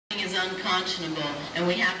unconscionable, and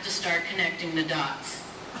we have to start connecting the dots.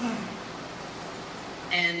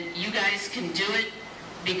 And you guys can do it,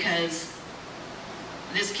 because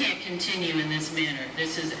this can't continue in this manner.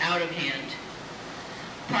 This is out of hand.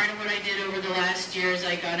 Part of what I did over the last year is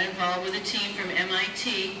I got involved with a team from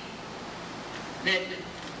MIT that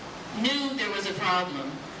knew there was a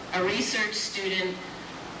problem. A research student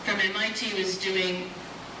from MIT was doing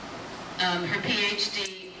her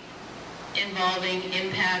PhD involving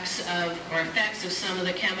impacts of, or effects of, some of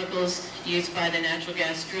the chemicals used by the natural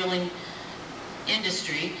gas drilling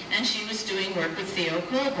industry, and she was doing work with Theo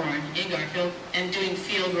Colborn in Garfield, and doing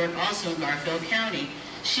field work also in Garfield County.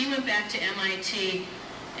 She went back to MIT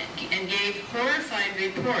and gave horrified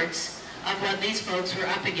reports of what these folks were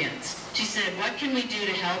up against. She said, what can we do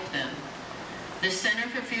to help them? The Center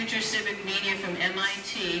for Future Civic Media from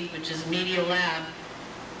MIT, which is a media lab,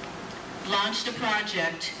 launched a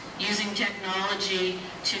project using technology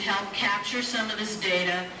to help capture some of this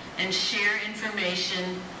data and share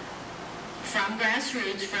information from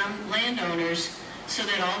grassroots, from landowners, so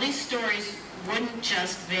that all these stories wouldn't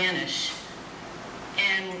just vanish.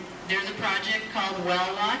 And there's a project called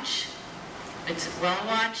WellWatch. It's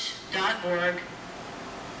wellwatch.org.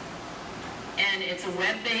 And it's a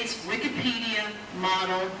web-based Wikipedia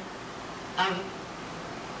model of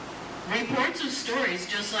reports of stories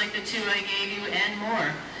just like the two I gave you and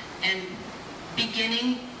more. And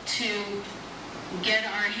beginning to get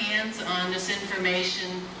our hands on this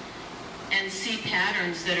information and see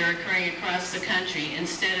patterns that are occurring across the country,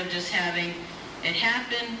 instead of just having it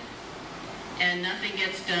happen and nothing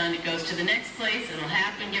gets done. It goes to the next place, it'll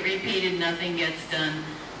happen, get repeated, nothing gets done.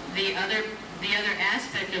 The other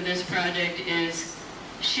aspect of this project is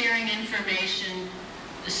sharing information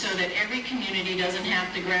so that every community doesn't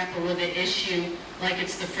have to grapple with the issue like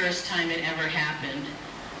it's the first time it ever happened.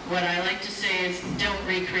 What I like to say is, don't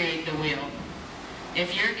recreate the wheel.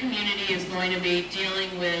 If your community is going to be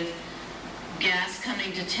dealing with gas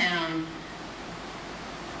coming to town,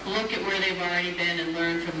 look at where they've already been and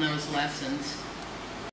learn from those lessons.